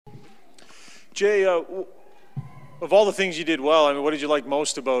Jay, of all the things you did well, I mean, what did you like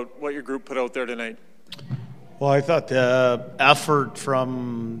most about what your group put out there tonight? Well, I thought the effort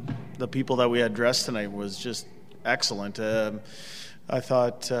from the people that we had dressed tonight was just excellent. I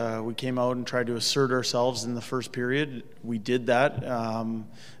thought we came out and tried to assert ourselves in the first period. We did that.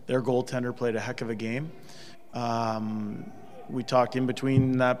 Their goaltender played a heck of a game. We talked in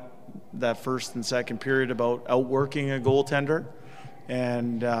between that first and second period about outworking a goaltender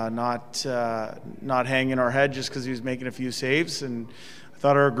and not hanging our head just because he was making a few saves. And I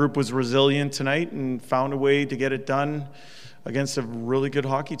thought our group was resilient tonight and found a way to get it done against a really good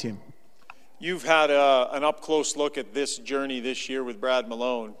hockey team. You've had an up-close look at this journey this year with Brad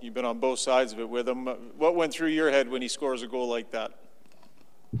Malone. You've been on both sides of it with him. What went through your head when he scores a goal like that?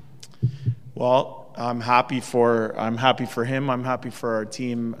 Well, I'm happy for him. I'm happy for our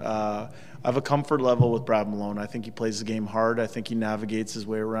team. I have a comfort level with Brad Malone. I think he plays the game hard. I think he navigates his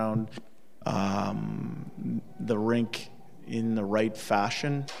way around the rink in the right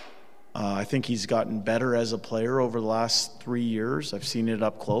fashion. I think he's gotten better as a player over the last 3 years. I've seen it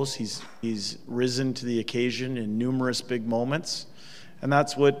up close. He's risen to the occasion in numerous big moments. And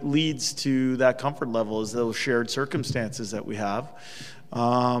that's what leads to that comfort level, is those shared circumstances that we have.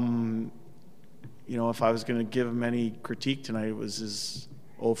 If I was going to give him any critique tonight, it was his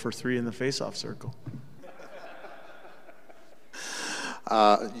 0 for 3 in the face-off circle.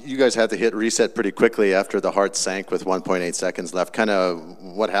 You guys had to hit reset pretty quickly after the Heart sank with 1.8 seconds left. Kind of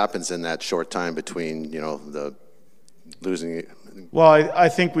what happens in that short time between, the losing? Well, I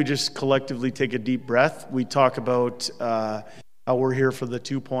think we just collectively take a deep breath. We talk about how we're here for the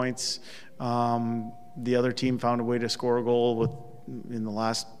 2 points. The other team found a way to score a goal in the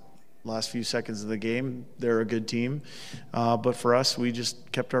last few seconds of the game. They're a good team. But for us, we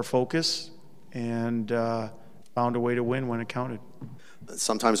just kept our focus and found a way to win when it counted.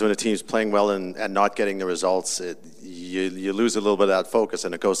 Sometimes when a team's playing well and not getting the results, you lose a little bit of that focus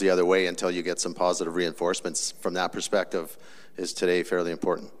and it goes the other way until you get some positive reinforcements. From that perspective, is today fairly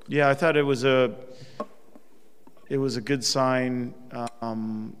important? Yeah, I thought it was a good sign,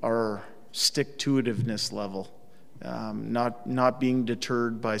 our stick-to-itiveness level. Not being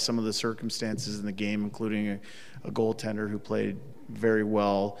deterred by some of the circumstances in the game, including a goaltender who played very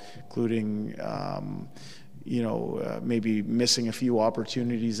well, including maybe missing a few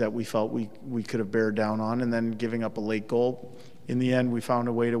opportunities that we felt we could have bared down on, and then giving up a late goal. In the end, we found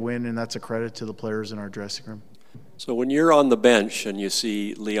a way to win, and that's a credit to the players in our dressing room. So when you're on the bench and you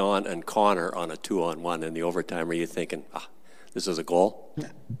see Leon and Connor on a 2-on-1 in the overtime, are you thinking, this is a goal?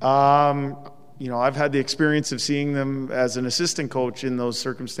 I've had the experience of seeing them as an assistant coach in those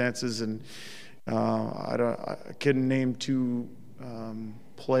circumstances, and I couldn't name two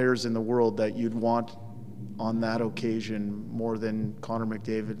players in the world that you'd want on that occasion more than Connor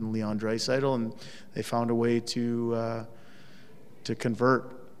McDavid and Leon Draisaitl, and they found a way to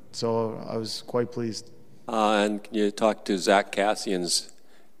convert. So I was quite pleased. And can you talk to Zach Kassian's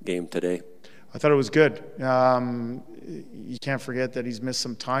game today? I thought it was good. You can't forget that he's missed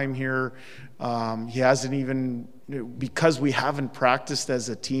some time here. He hasn't even, because we haven't practiced as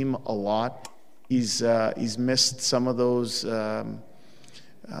a team a lot, he's missed some of those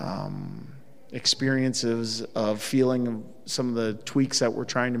experiences of feeling some of the tweaks that we're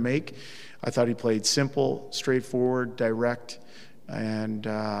trying to make. I thought he played simple, straightforward, direct, and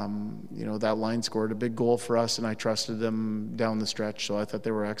that line scored a big goal for us, and I trusted them down the stretch, so I thought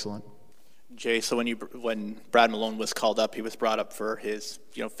they were excellent. Jay, so when Brad Malone was called up, he was brought up for his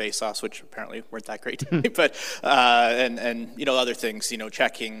face-offs, which apparently weren't that great tonight, but and other things,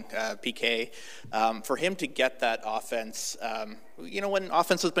 checking PK. For him to get that offense, when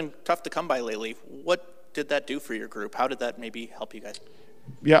offense has been tough to come by lately, what did that do for your group? How did that maybe help you guys?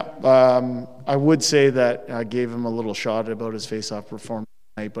 Yeah, I would say that I gave him a little shot about his face-off performance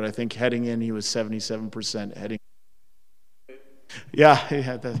tonight, but I think heading in, he was 77% heading. Yeah,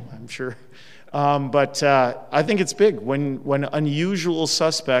 I'm sure. But I think it's big when unusual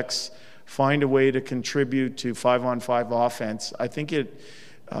suspects find a way to contribute to 5-on-5 offense. I think it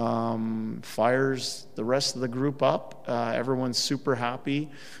fires the rest of the group up. Everyone's super happy.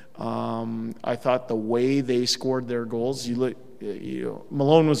 I thought the way they scored their goals,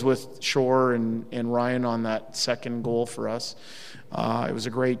 Malone was with Shore and Ryan on that second goal for us. It was a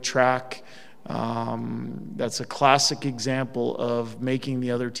great track. That's a classic example of making the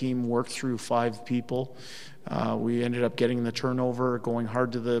other team work through 5 people. We ended up getting the turnover, going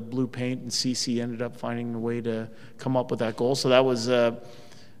hard to the blue paint, and CC ended up finding a way to come up with that goal. So that was a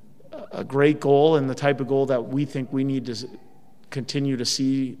great goal, and the type of goal that we think we need to continue to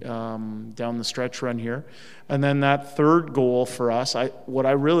see down the stretch run here. And then that third goal for us, what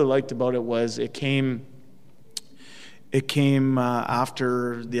I really liked about it was it came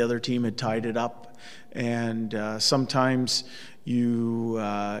after the other team had tied it up. And sometimes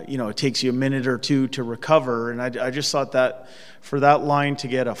it takes you a minute or two to recover. And I just thought that for that line to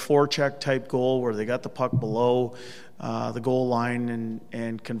get a forecheck type goal where they got the puck below the goal line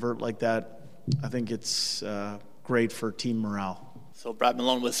and convert like that, I think it's great for team morale. So Brad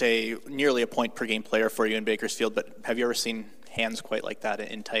Malone was nearly a point per game player for you in Bakersfield, but have you ever seen hands quite like that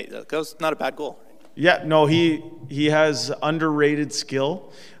in tight? That was not a bad goal. Yeah, no, he has underrated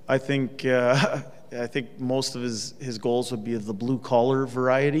skill. I think most of his goals would be of the blue collar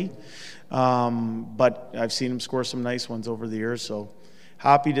variety, but I've seen him score some nice ones over the years. So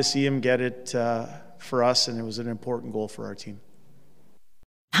happy to see him get it for us, and it was an important goal for our team.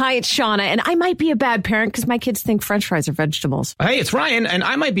 Hi, it's Shauna, and I might be a bad parent because my kids think French fries are vegetables. Hey, it's Ryan, and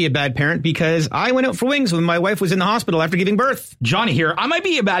I might be a bad parent because I went out for wings when my wife was in the hospital after giving birth. Johnny here. I might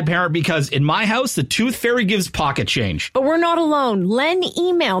be a bad parent because in my house, the tooth fairy gives pocket change. But we're not alone. Len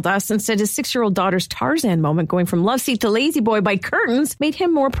emailed us and said his 6-year-old daughter's Tarzan moment going from love seat to lazy boy by curtains made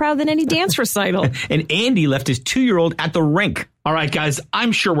him more proud than any dance recital. And Andy left his 2-year-old at the rink. All right, guys,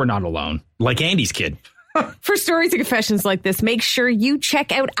 I'm sure we're not alone. Like Andy's kid. For stories and confessions like this, make sure you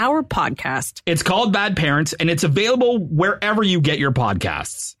check out our podcast. It's called Bad Parents, and it's available wherever you get your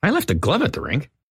podcasts. I left a glove at the rink.